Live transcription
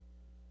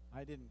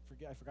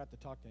I forgot to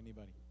talk to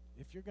anybody.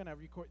 If you're going to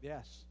record,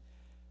 yes.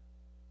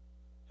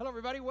 Hello,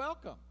 everybody.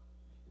 Welcome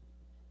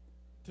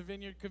to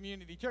Vineyard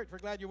Community Church. We're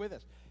glad you're with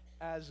us.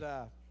 As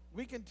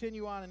we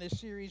continue on in this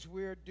series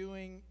we're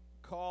doing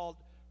called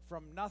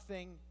From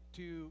Nothing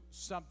to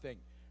Something.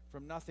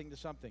 From Nothing to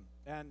Something.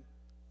 And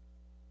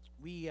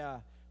we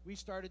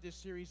started this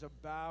series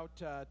about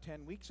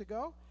 10 weeks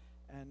ago.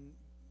 And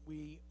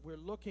we're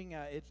looking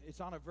at,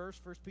 it's on a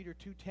verse, 1 Peter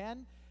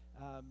 2:10,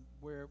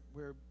 where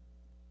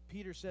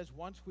Peter says,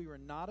 once we were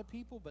not a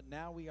people, but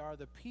now we are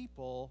the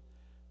people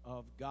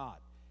of God.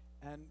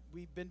 And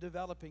we've been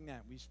developing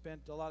that. We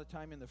spent a lot of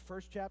time in the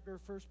first chapter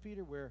of 1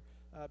 Peter, where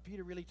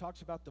Peter really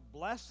talks about the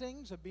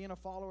blessings of being a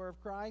follower of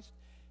Christ.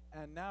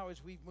 And now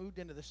as we've moved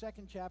into the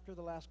second chapter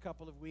the last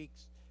couple of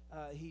weeks,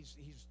 he's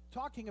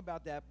talking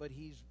about that, but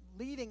he's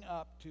leading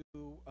up to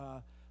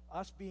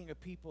us being a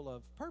people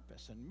of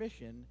purpose and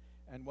mission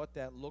and what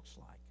that looks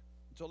like.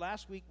 So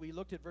last week we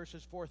looked at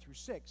verses 4 through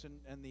 6,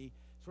 and the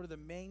sort of the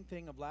main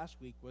thing of last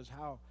week was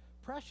how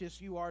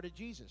precious you are to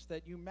Jesus,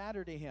 that you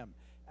matter to him,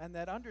 and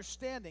that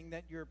understanding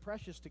that you're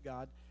precious to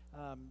God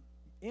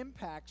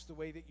impacts the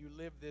way that you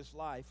live this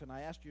life. And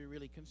I asked you to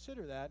really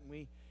consider that, and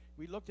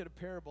we looked at a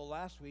parable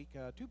last week,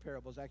 two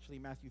parables actually,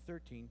 Matthew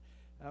 13,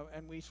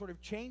 and we sort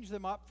of changed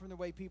them up from the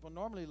way people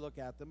normally look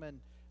at them, and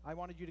I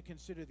wanted you to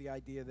consider the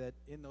idea that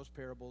in those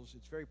parables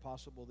it's very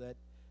possible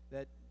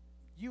that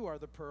you are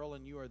the pearl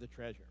and you are the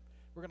treasure.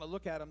 We're going to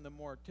look at them the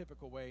more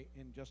typical way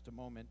in just a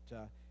moment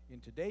in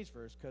today's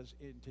verse, because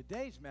in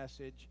today's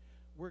message,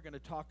 we're going to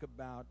talk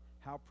about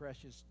how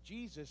precious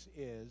Jesus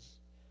is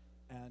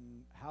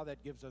and how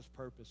that gives us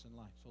purpose in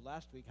life. So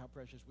last week, how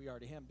precious we are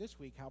to him. This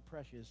week, how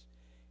precious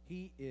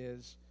he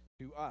is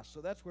to us. So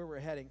that's where we're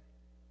heading.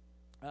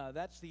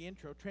 That's the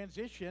intro.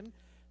 Transition,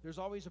 there's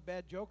always a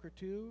bad joke or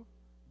two.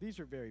 These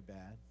are very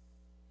bad.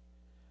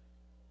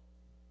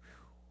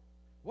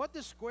 What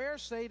does square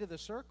say to the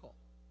circle?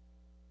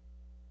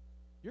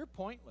 You're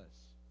pointless.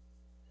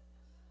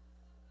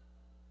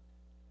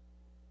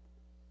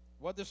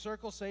 What does the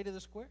circle say to the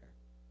square?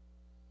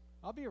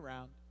 I'll be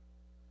around.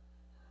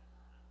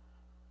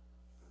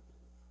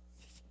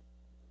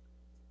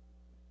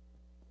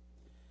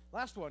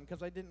 Last one,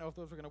 because I didn't know if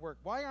those were going to work.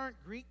 Why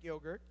aren't Greek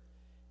yogurt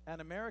and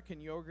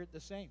American yogurt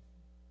the same?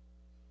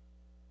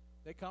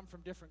 They come from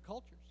different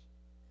cultures.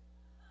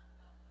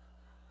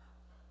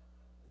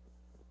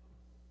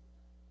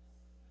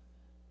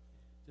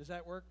 Does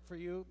that work for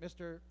you,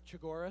 Mr.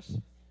 Chigoris?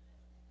 Okay,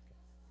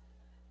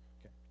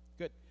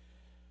 good.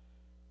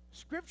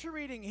 Scripture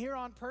reading here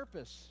on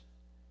purpose.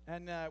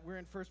 And we're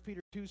in 1 Peter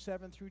 2,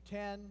 7 through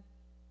 10.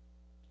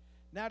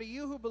 Now to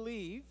you who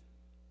believe,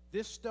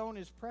 this stone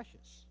is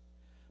precious.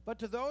 But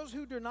to those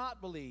who do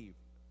not believe,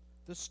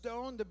 the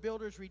stone the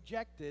builders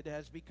rejected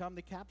has become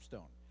the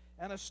capstone,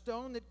 and a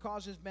stone that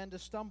causes men to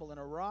stumble, and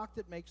a rock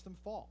that makes them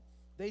fall.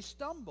 They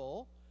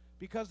stumble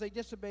because they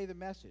disobey the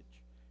message,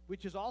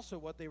 which is also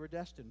what they were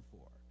destined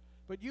for.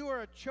 But you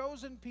are a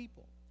chosen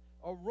people,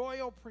 a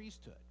royal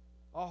priesthood,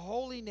 a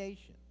holy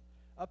nation,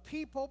 a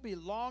people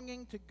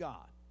belonging to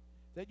God,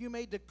 that you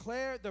may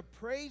declare the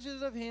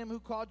praises of him who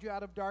called you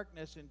out of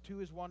darkness into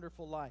his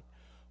wonderful light.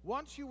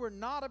 Once you were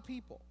not a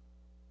people,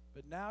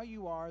 but now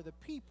you are the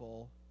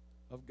people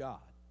of God.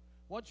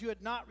 Once you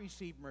had not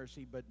received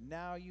mercy, but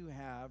now you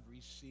have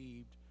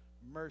received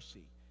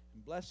mercy.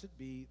 And blessed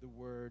be the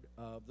word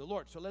of the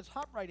Lord. So let's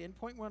hop right in.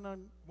 Point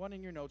one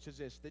in your notes is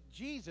this, that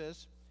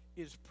Jesus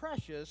is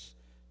precious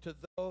to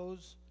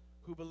those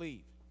who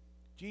believe.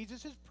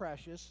 Jesus is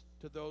precious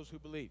to those who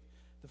believe.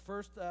 The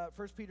first,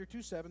 1 Peter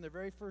 2:7, the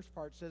very first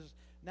part says,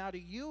 now to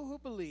you who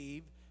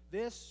believe,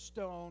 this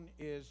stone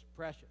is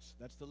precious.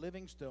 That's the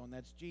living stone.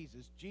 That's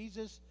Jesus.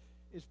 Jesus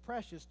is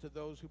precious to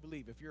those who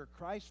believe. If you're a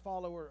Christ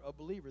follower, a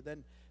believer,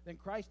 then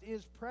Christ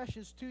is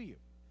precious to you.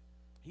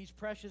 He's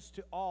precious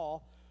to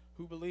all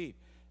who believe.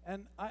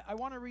 And I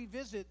want to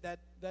revisit that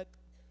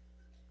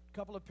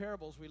couple of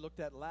parables we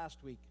looked at last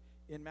week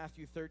in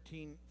Matthew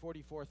 13,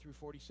 44 through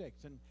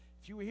 46. And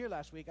if you were here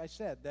last week, I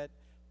said that,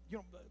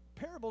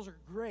 parables are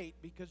great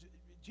because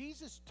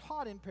Jesus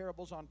taught in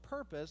parables on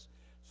purpose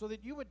so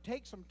that you would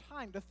take some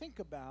time to think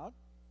about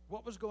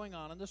what was going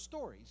on in the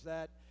stories,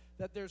 that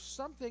there's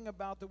something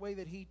about the way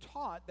that he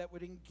taught that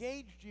would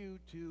engage you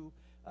to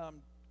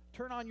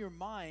turn on your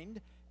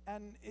mind,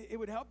 and it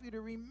would help you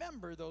to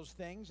remember those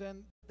things,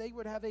 and they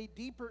would have a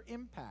deeper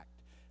impact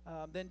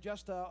than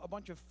just a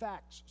bunch of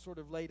facts sort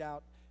of laid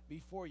out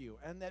before you.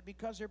 And that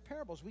because they're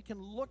parables, we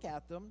can look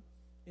at them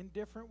in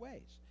different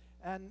ways.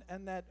 And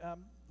that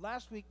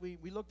last week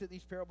we looked at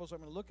these parables I'm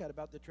going to look at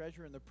about the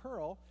treasure and the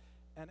pearl.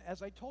 And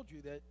as I told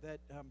you, that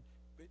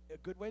a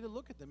good way to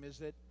look at them is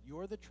that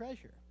you're the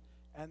treasure.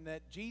 And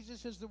that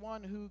Jesus is the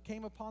one who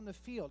came upon the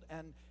field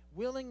and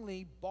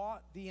willingly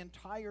bought the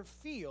entire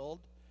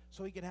field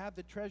so he could have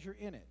the treasure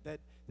in it.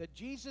 That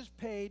Jesus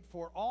paid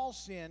for all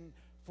sin,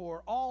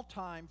 for all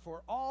time,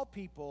 for all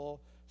people,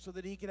 so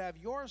that he could have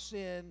your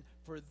sin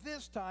for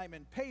this time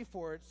and pay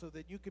for it so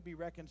that you could be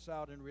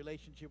reconciled in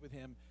relationship with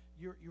him.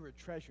 You're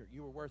a treasure.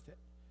 You were worth it.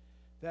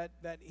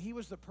 That he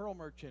was the pearl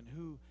merchant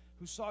who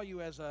who saw you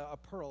as a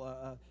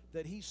pearl,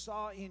 that he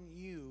saw in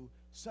you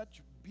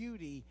such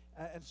beauty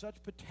and such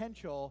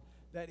potential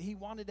that he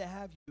wanted to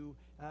have you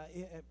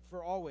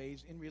for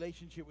always in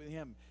relationship with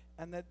him.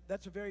 And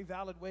that's a very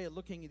valid way of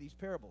looking at these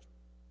parables.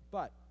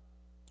 But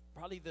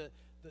probably the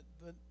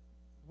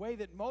way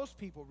that most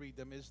people read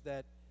them is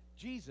that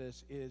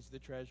Jesus is the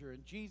treasure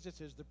and Jesus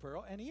is the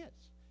pearl, and he is.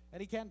 And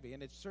he can be,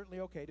 and it's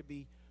certainly okay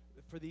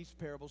for these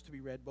parables to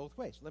be read both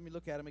ways. Let me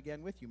look at them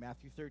again with you.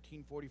 Matthew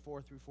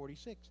 13:44 through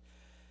 46.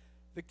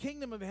 The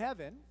kingdom of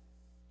heaven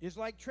is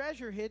like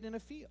treasure hidden in a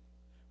field.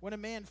 When a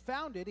man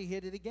found it, he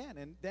hid it again,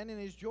 and then in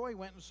his joy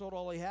went and sold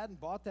all he had and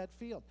bought that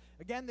field.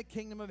 Again, the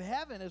kingdom of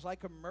heaven is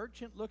like a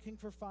merchant looking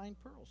for fine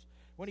pearls.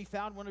 When he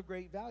found one of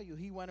great value,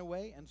 he went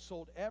away and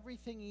sold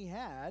everything he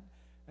had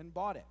and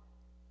bought it.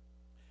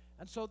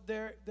 And so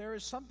there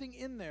is something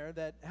in there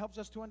that helps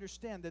us to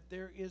understand that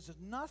there is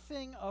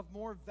nothing of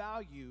more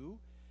value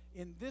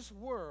in this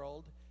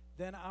world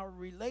than our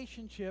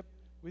relationship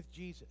with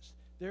Jesus.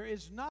 There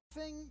is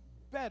nothing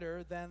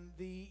better than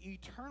the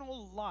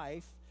eternal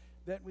life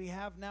that we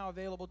have now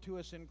available to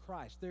us in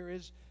Christ. There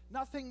is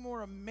nothing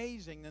more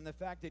amazing than the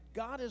fact that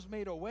God has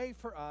made a way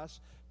for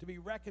us to be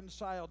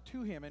reconciled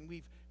to him. And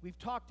we've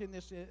talked in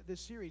this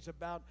series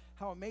about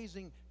how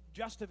amazing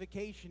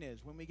justification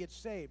is when we get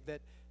saved,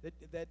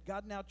 that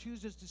God now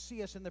chooses to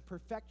see us in the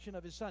perfection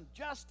of his Son,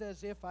 just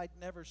as if I'd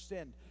never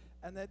sinned.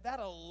 And that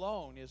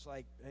alone is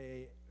like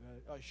a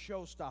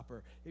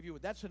showstopper, if you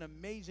would. That's an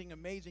amazing,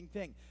 amazing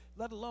thing.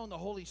 Let alone the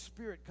Holy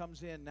Spirit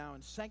comes in now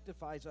and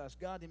sanctifies us,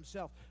 God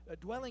himself,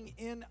 dwelling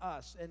in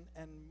us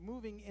and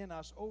moving in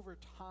us over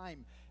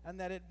time. And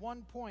that at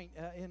one point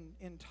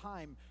in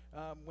time,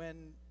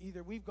 when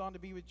either we've gone to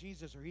be with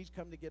Jesus or he's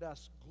come to get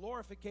us,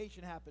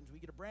 glorification happens. We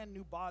get a brand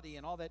new body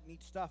and all that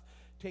neat stuff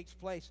takes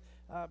place.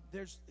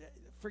 There's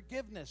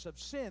forgiveness of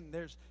sin.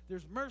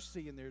 There's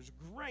mercy and there's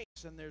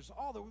grace and there's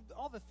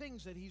all the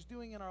things that he's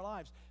doing in our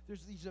lives.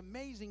 There's these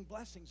amazing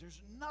blessings.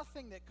 There's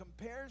nothing that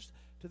compares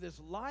to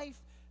this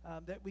life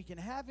that we can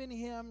have in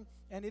him,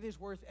 and it is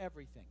worth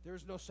everything.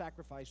 There's no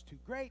sacrifice too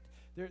great.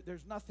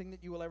 There's nothing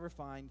that you will ever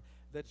find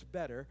that's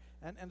better.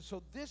 And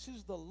so this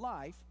is the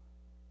life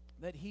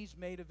that he's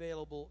made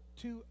available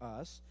to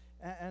us,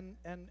 and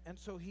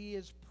so he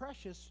is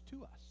precious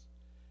to us.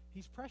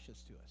 He's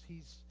precious to us.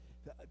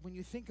 When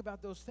you think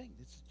about those things,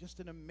 it's just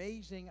an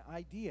amazing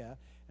idea,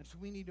 and so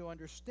we need to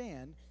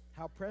understand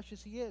how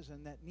precious he is,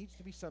 and that needs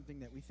to be something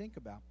that we think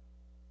about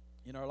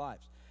in our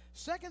lives.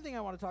 Second thing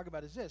I want to talk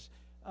about is this.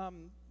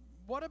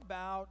 What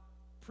about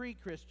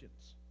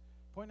pre-Christians?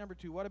 Point number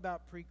 2, what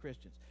about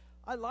pre-Christians?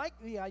 I like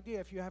the idea,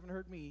 if you haven't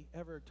heard me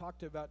ever talk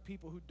about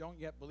people who don't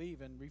yet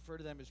believe and refer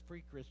to them as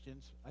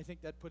pre-Christians, I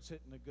think that puts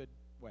it in a good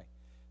way.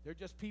 They're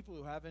just people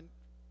who haven't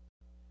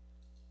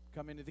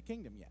come into the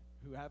kingdom yet,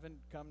 who haven't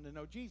come to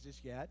know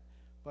Jesus yet,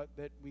 but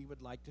that we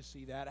would like to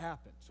see that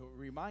happen. So it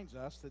reminds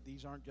us that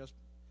these aren't just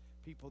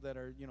people that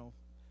are,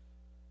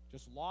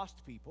 just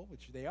lost people,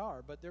 which they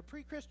are, but they're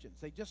pre-Christians.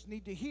 They just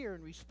need to hear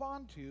and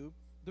respond to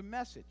the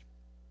message.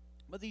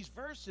 But these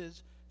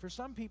verses, for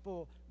some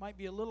people, might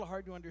be a little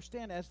hard to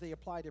understand as they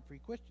apply to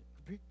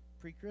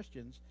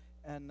pre-Christians,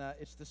 and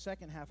it's the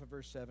second half of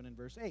verse 7 and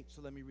verse 8,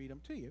 so let me read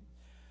them to you.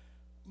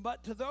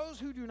 But to those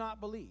who do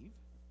not believe,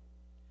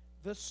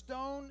 the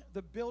stone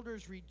the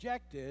builders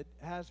rejected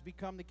has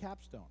become the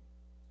capstone,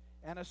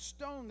 and a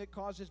stone that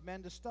causes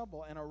men to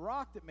stumble, and a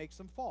rock that makes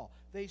them fall.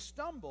 They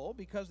stumble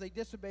because they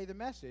disobey the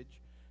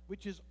message,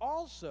 which is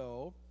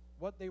also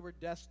what they were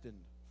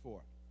destined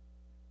for.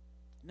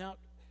 Now,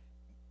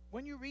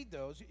 when you read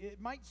those,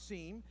 it might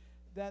seem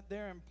that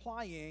they're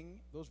implying,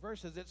 those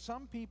verses, that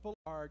some people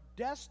are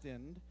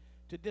destined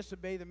to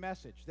disobey the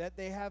message, that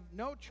they have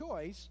no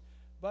choice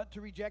but to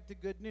reject the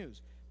good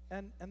news.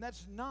 And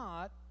that's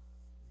not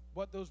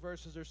what those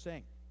verses are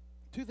saying.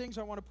 Two things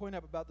I want to point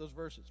out about those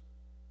verses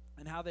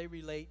and how they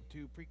relate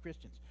to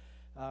pre-Christians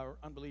or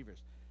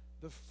unbelievers.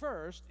 The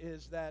first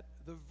is that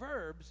the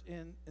verbs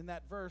in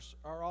that verse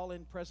are all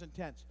in present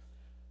tense.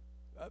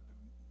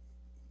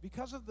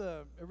 Because of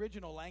the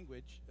original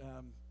language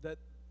that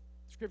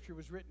Scripture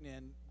was written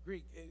in,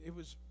 Greek, it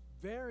was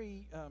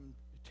very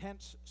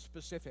tense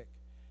specific,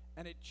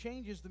 and it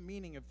changes the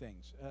meaning of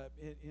things.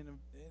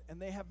 And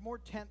they have more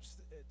tense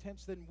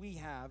than we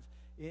have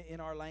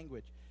in our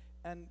language.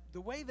 And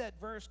the way that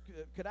verse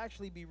could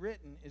actually be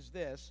written is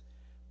this: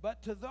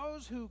 but to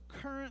those who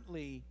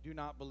currently do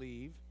not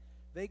believe,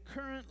 they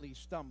currently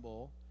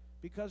stumble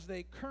because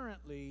they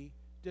currently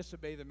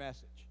disobey the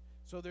message.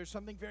 So there's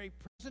something very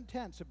present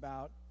tense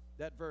about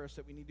that verse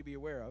that we need to be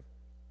aware of.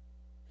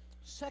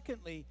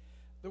 Secondly,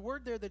 the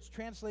word there that's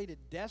translated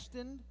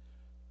destined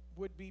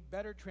would be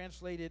better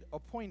translated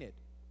appointed.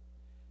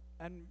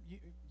 And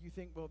you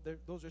think, well,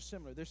 those are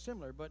similar. They're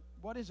similar, but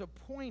what is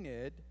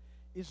appointed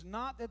is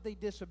not that they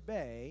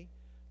disobey,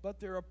 but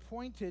they're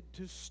appointed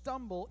to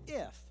stumble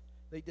if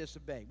they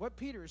disobey. What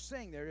Peter is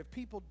saying there, if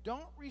people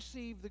don't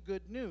receive the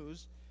good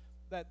news,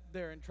 that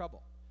they're in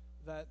trouble,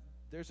 that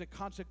there's a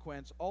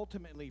consequence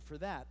ultimately for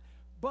that.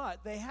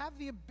 but they have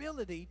the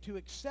ability to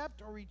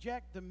accept or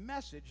reject the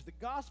message, the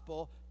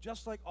gospel,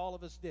 just like all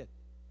of us did.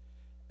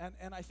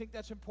 And I think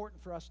that's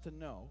important for us to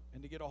know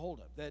and to get a hold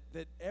of,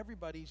 that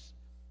everybody's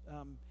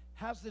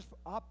has this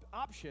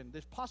option,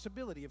 this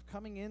possibility of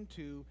coming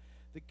into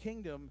the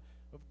kingdom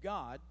of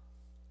God,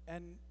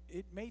 and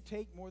it may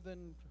take more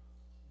than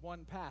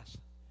one pass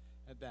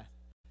at that.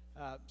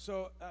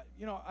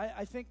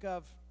 I think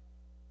of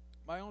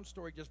my own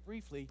story just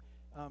briefly,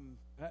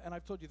 and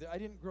I've told you that I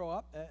didn't grow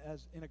up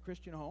as in a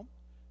Christian home,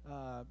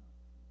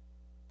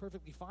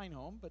 perfectly fine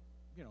home, but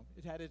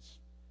it had it's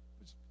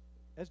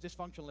as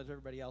dysfunctional as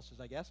everybody else's,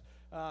 I guess.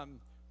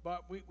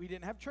 But we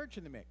didn't have church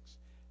in the mix,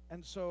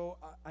 and so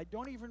I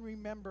don't even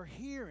remember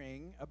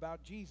hearing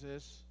about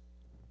Jesus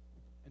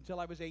until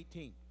I was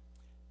 18.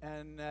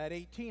 And at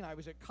 18, I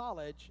was at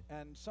college,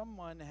 and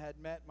someone had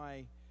met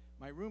my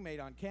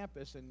roommate on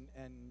campus,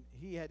 and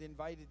he had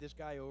invited this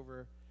guy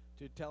over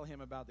to tell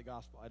him about the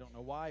gospel. I don't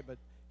know why, but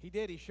he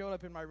did. He showed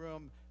up in my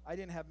room. I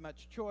didn't have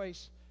much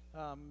choice,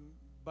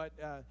 but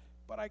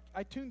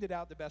I tuned it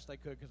out the best I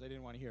could because I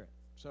didn't want to hear it.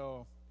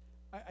 So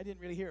I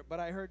didn't really hear it, but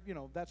I heard,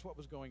 that's what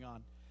was going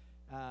on.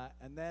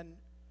 And then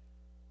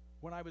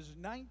when I was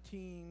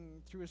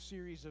 19, through a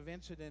series of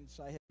incidents,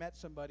 I had met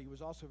somebody who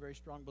was also a very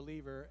strong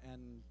believer,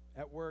 and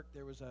at work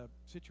there was a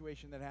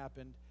situation that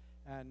happened,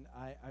 and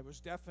I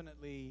was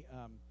definitely,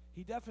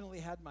 he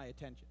definitely had my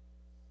attention,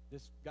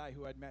 this guy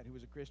who I'd met who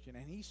was a Christian,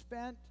 and he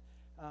spent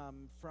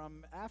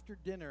from after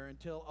dinner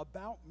until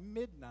about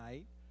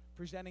midnight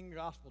presenting the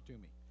gospel to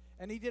me,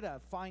 and he did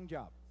a fine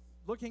job.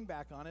 Looking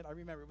back on it, I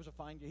remember it was a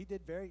fine job.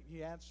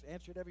 He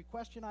answered every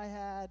question I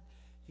had.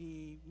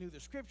 He knew the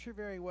scripture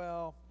very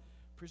well,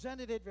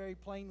 presented it very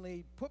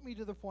plainly, put me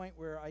to the point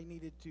where I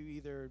needed to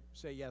either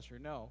say yes or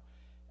no,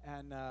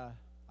 and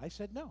I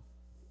said no.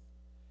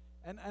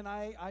 And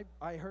I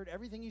heard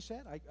everything he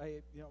said.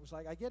 It was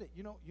like, I get it.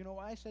 You know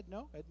why I said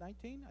no at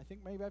 19? I think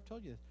maybe I've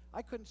told you this.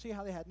 I couldn't see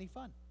how they had any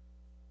fun.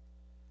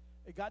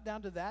 It got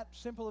down to that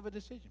simple of a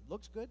decision.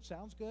 Looks good,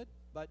 sounds good,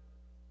 but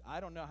I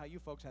don't know how you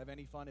folks have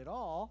any fun at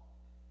all.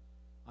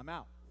 I'm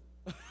out.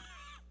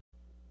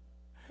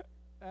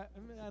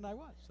 And I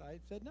was. I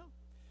said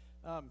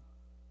no.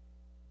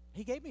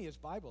 He gave me his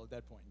Bible at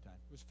that point in time.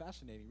 It was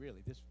fascinating,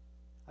 really.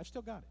 I've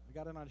still got it. I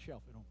got it on a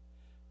shelf at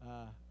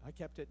home. I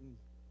kept it and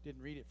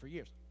didn't read it for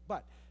years.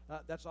 But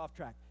that's off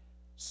track.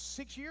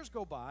 6 years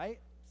go by,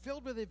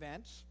 filled with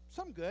events,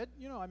 some good.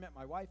 I met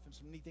my wife and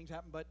some neat things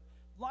happened, but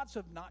lots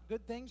of not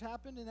good things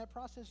happened in that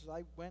process as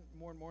I went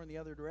more and more in the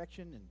other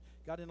direction and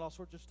got into all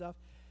sorts of stuff.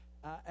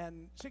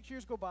 And 6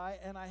 years go by,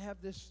 and I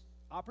have this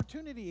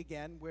opportunity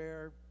again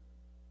where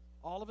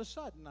all of a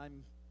sudden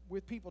I'm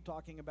with people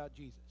talking about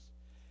Jesus.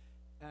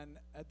 And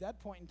at that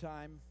point in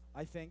time,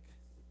 I think,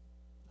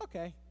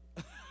 okay.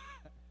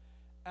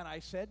 And I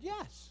said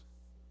yes.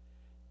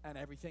 And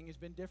everything has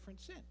been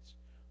different since.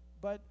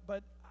 But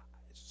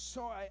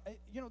so I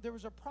there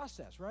was a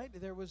process, right?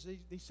 There was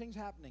these things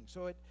happening.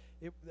 So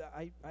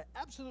I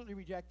absolutely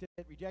rejected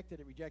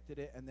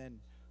it, and then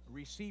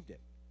received it.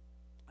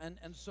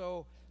 And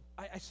so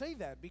I say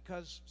that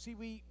because, see,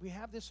 we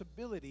have this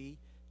ability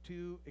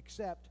to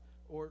accept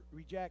or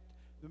reject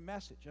the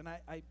message. And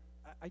I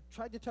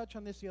tried to touch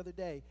on this the other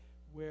day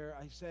where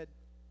I said,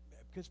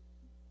 because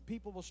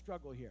people will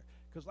struggle here.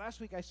 Because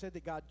last week I said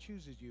that God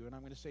chooses you, and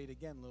I'm going to say it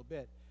again a little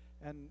bit.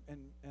 And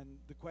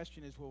the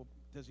question is, well,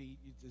 does he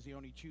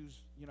only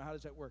choose, how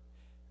does that work?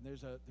 And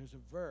there's a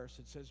verse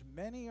that says,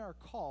 many are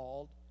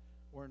called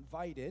or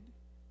invited,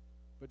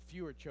 but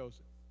few are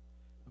chosen.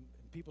 And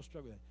people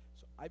struggle with that.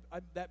 So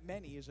that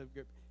many is a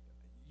group.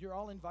 You're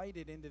all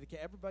invited into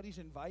everybody's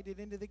invited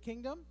into the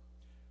kingdom,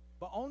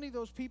 but only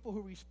those people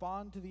who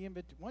respond to the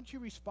invitation. Once you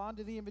respond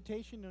to the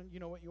invitation, you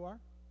know what you are?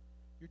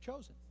 You're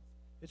chosen.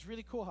 It's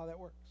really cool how that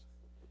works.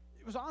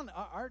 It was on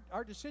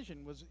our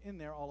decision was in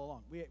there all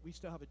along. We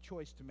still have a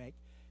choice to make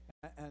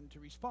and to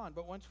respond,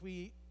 but once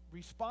we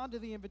respond to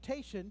the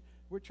invitation,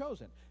 we're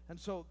chosen. And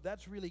so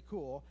that's really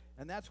cool,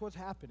 and that's what's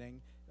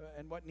happening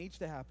and what needs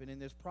to happen in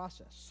this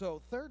process.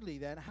 So thirdly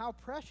then, how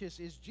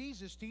precious is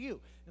Jesus to you?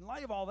 In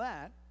light of all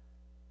that,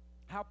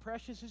 how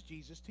precious is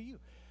Jesus to you?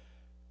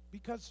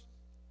 Because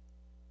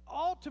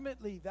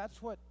ultimately,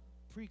 that's what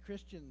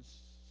pre-Christians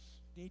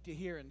need to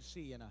hear and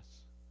see in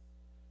us.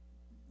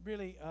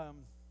 Really,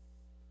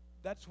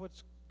 that's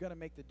what's going to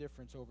make the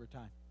difference over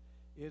time,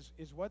 is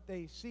what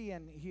they see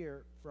and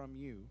hear from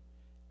you,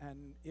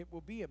 and it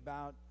will be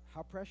about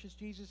how precious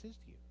Jesus is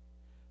to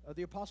you.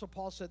 The Apostle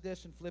Paul said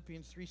this in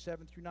Philippians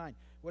 3:7-9.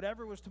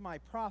 Whatever was to my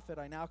profit,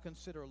 I now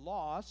consider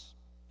loss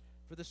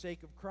for the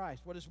sake of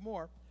Christ. What is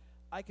more,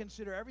 I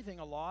consider everything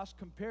a loss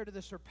compared to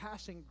the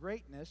surpassing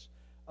greatness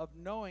of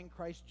knowing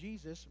Christ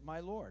Jesus, my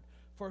Lord,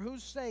 for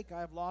whose sake I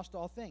have lost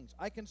all things.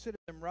 I consider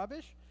them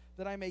rubbish,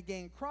 that I may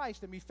gain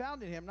Christ and be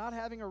found in him, not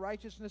having a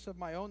righteousness of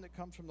my own that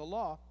comes from the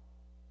law,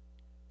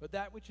 but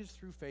that which is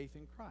through faith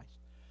in Christ.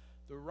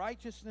 The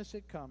righteousness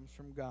that comes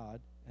from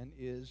God and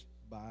is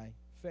by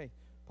faith.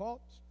 Paul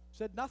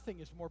said nothing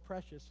is more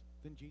precious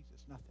than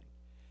Jesus, nothing.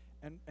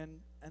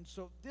 And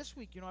so this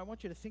week, I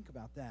want you to think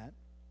about that.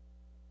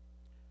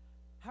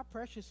 how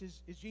precious is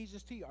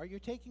Jesus to you? Are you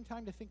taking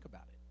time to think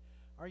about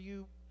it? Are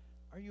you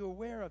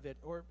aware of it?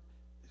 Or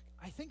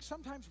I think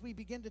sometimes we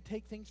begin to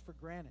take things for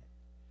granted.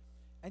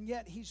 And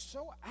yet he's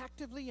so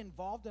actively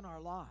involved in our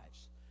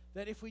lives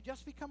that if we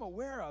just become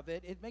aware of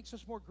it, it makes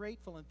us more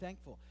grateful and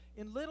thankful.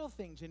 In little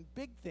things, in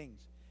big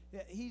things,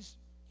 he's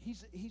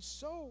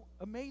so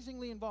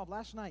amazingly involved.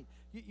 Last night,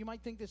 you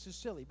might think this is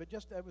silly, but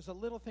just it was a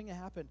little thing that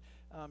happened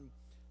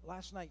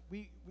last night.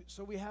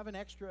 So we have an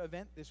extra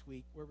event this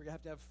week where we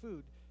have to have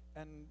food,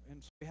 and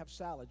so we have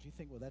salads. You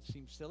think, well, that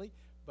seems silly,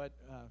 but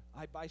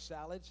I buy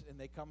salads, and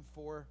they come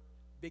 4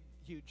 big,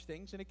 huge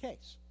things in a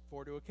case,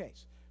 4 to a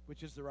case,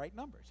 which is the right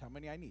numbers, how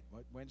many I need.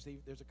 Wednesday,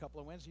 there's a couple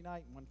on Wednesday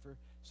night, and one for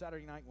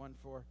Saturday night, one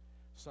for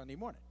Sunday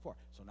morning, 4.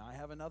 So now I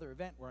have another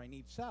event where I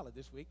need salad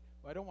this week.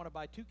 Well, I don't want to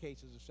buy 2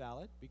 cases of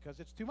salad because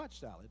it's too much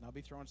salad, and I'll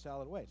be throwing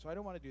salad away. So I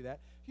don't want to do that.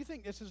 You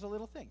think this is a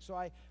little thing. So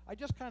I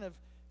just kind of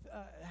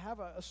have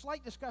a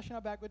slight discussion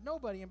out back with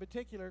nobody in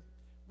particular.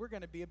 We're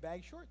going to be a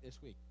bag short this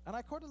week. And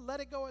I kind of let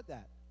it go at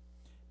that.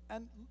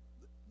 And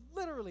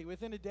literally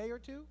within a day or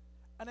two,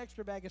 an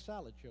extra bag of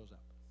salad shows up.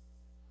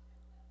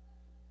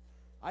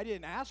 I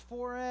didn't ask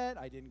for it.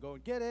 I didn't go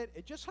and get it.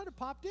 It just sort of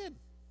popped in.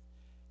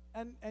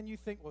 And you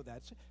think, well,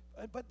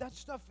 but that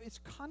stuff is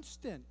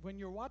constant when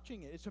you're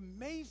watching it. It's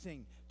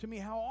amazing to me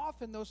how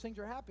often those things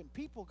are happening.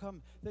 People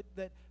come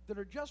that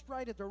are just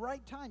right at the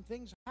right time.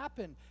 Things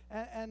happen.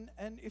 And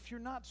if you're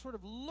not sort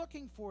of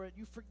looking for it,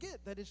 you forget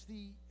that it's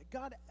the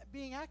God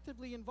being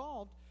actively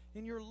involved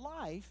in your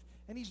life,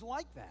 and he's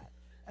like that.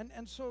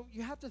 And so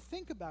you have to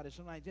think about it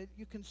sometimes.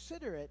 You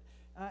consider it,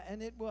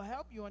 and it will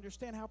help you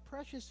understand how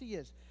precious he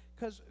is.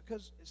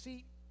 Because,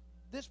 see,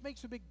 this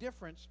makes a big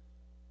difference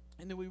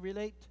in that we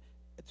relate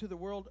to the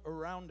world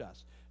around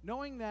us.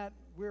 Knowing that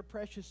we're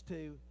precious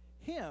to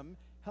him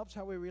helps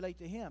how we relate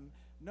to him.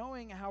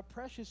 Knowing how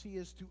precious he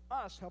is to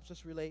us helps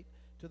us relate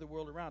to the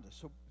world around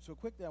us. So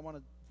quickly,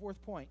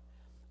 fourth point.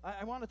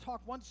 I want to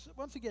talk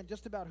once again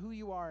just about who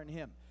you are in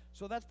him.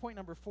 So that's point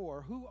number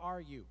 4. Who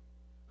are you?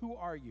 Who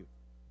are you?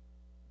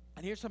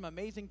 And here's some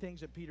amazing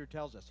things that Peter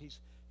tells us. He's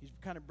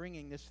kind of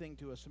bringing this thing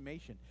to a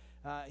summation.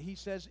 He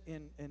says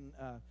in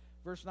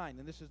verse 9,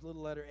 and this is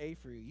little letter A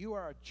for you, you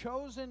are a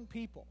chosen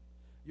people.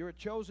 You're a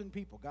chosen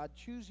people. God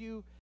chose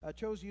you.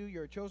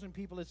 You're a chosen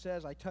people, it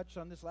says. I touched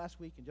on this last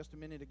week and just a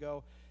minute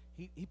ago.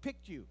 He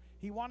picked you.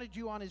 He wanted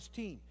you on his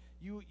team.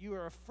 You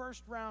are a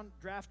first-round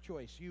draft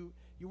choice. You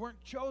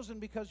weren't chosen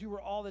because you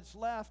were all that's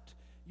left.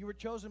 You were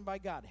chosen by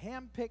God,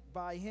 handpicked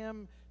by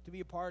him to be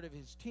a part of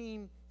his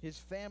team, his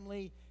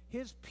family,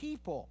 his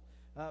people.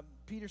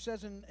 Peter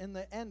says in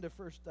the end of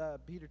 1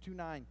 Peter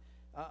 2:9,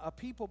 a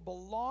people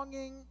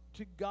belonging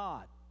to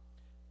God.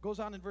 Goes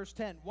on in verse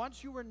 10,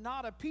 once you were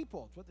not a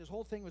people, that's what this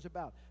whole thing was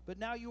about, but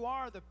now you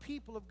are the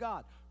people of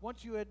God.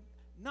 Once you had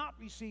not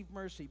received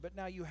mercy, but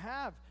now you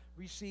have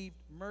received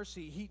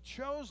mercy. He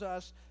chose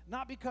us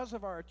not because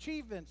of our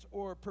achievements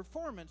or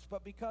performance,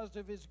 but because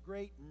of his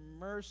great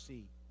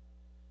mercy.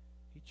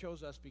 He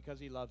chose us because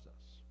he loves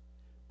us.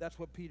 That's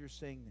what Peter's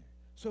saying there.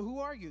 So who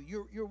are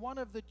you? You're one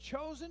of the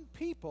chosen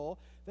people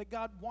that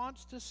God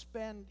wants to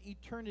spend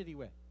eternity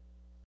with.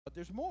 But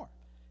there's more.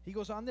 He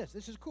goes on this.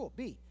 This is cool.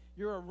 B,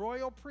 you're a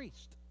royal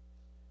priest.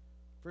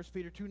 1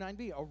 Peter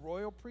 2:9b, a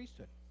royal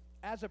priesthood.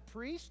 As a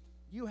priest,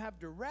 you have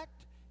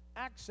direct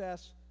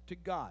access to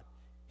God.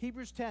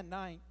 Hebrews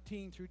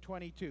 10:19 through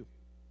 22.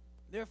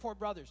 Therefore,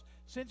 brothers,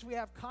 since we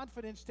have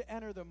confidence to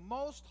enter the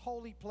most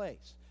holy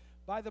place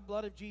by the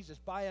blood of Jesus,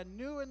 by a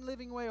new and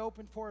living way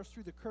opened for us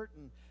through the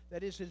curtain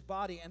that is his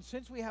body, and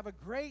since we have a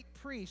great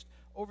priest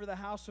over the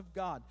house of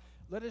God,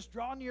 let us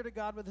draw near to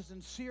God with a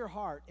sincere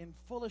heart in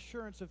full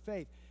assurance of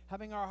faith,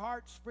 having our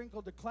hearts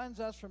sprinkled to cleanse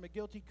us from a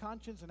guilty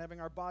conscience and having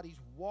our bodies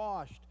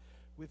washed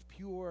with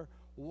pure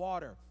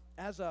water.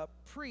 As a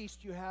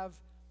priest, you have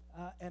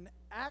an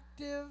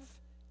active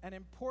and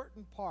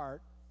important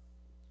part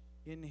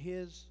in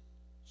his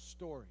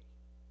story.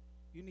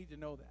 You need to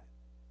know that.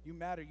 You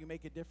matter, you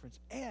make a difference,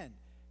 and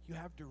you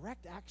have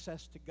direct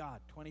access to God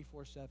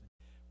 24/7.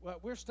 Well,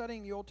 we're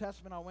studying the Old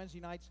Testament on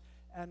Wednesday nights,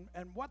 and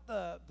what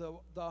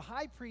the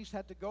high priest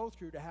had to go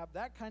through to have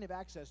that kind of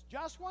access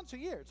just once a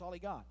year. It's all he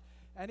got,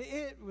 and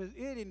it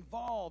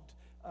involved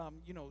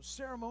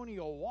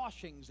ceremonial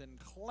washings and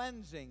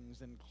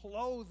cleansings and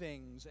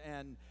clothings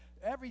and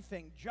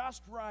everything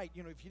just right.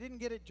 If you didn't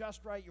get it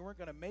just right, you weren't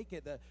going to make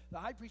it. The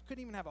high priest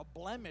couldn't even have a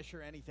blemish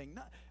or anything.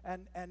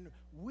 And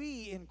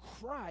we in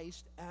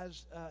Christ,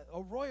 as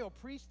a royal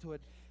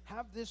priesthood,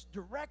 have this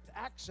direct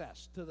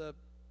access to the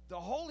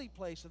holy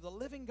place of the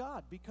living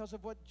God because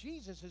of what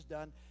Jesus has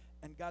done,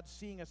 and God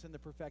seeing us in the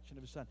perfection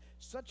of his Son.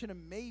 Such an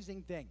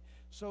amazing thing.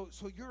 So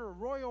you're a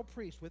royal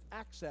priest with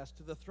access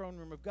to the throne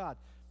room of God.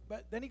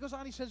 But then he goes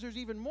on, he says there's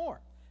even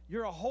more.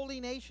 You're a holy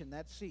nation.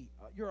 That's C.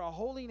 You're a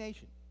holy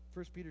nation.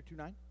 1 Peter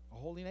 2:9, a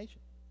holy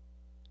nation.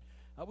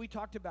 We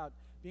talked about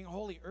being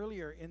holy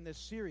earlier in this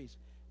series.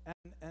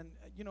 And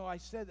I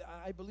said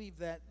I believe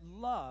that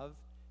love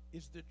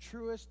is the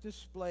truest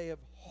display of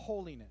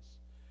holiness.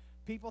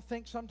 People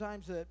think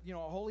sometimes that,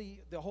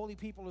 the holy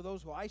people are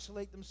those who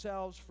isolate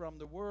themselves from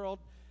the world,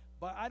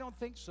 but I don't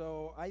think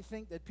so. I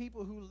think that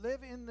people who live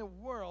in the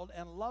world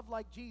and love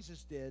like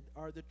Jesus did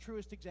are the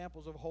truest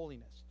examples of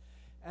holiness.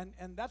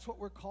 And that's what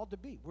we're called to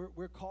be.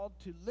 We're called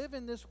to live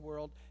in this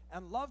world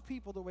and love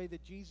people the way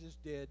that Jesus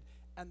did,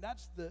 and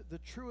that's the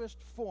truest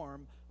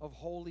form of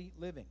holy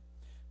living.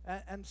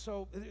 And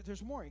so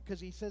there's more, because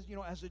he says,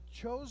 as a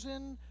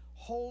chosen,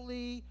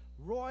 holy,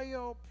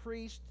 royal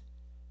priest,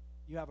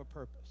 you have a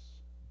purpose.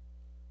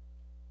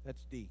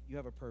 That's D. You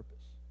have a purpose.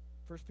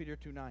 1 Peter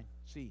 2:9.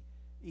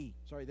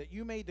 That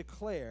you may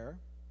declare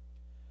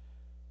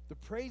the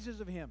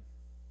praises of him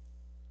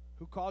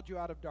who called you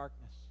out of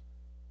darkness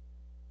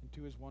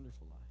into his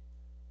wonderful light.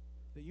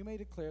 That you may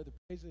declare the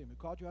praise of him who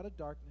called you out of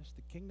darkness,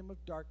 the kingdom of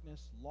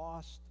darkness,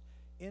 lost,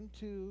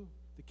 into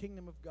the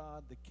kingdom of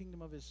God, the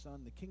kingdom of his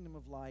Son, the kingdom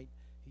of light.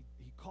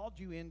 He called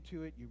you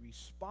into it. You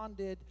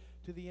responded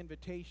to the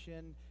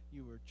invitation.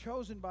 You were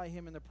chosen by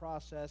him in the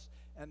process.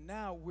 And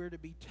now we're to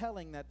be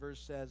telling, that verse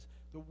says,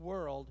 the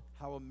world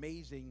how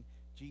amazing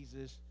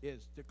Jesus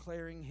is,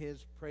 declaring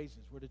his praises.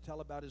 We're to tell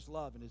about his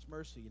love and his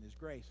mercy and his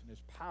grace and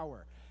his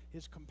power,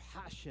 his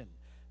compassion,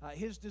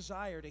 his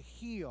desire to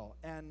heal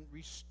and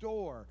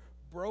restore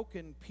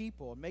broken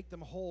people and make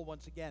them whole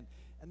once again.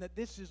 And that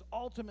this is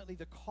ultimately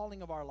the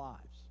calling of our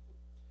lives.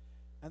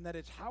 And that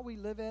it's how we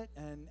live it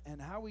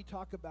and how we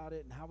talk about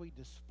it and how we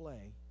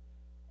display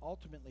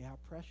ultimately how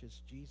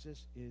precious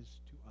Jesus is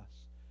to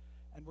us.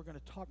 And we're going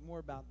to talk more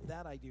about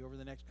that idea over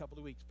the next couple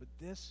of weeks. But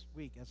this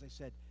week, as I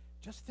said,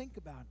 just think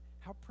about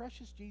how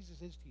precious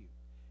Jesus is to you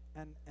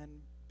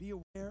and be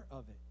aware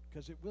of it,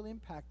 because it will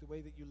impact the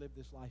way that you live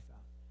this life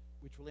out,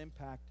 which will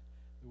impact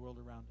the world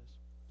around us.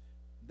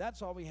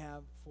 That's all we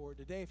have for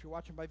today. If you're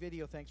watching by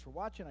video, thanks for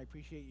watching. I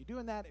appreciate you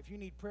doing that. If you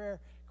need prayer,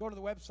 go to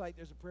the website.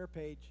 There's a prayer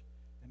page,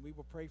 and we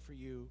will pray for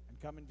you, and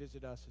come and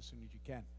visit us as soon as you can.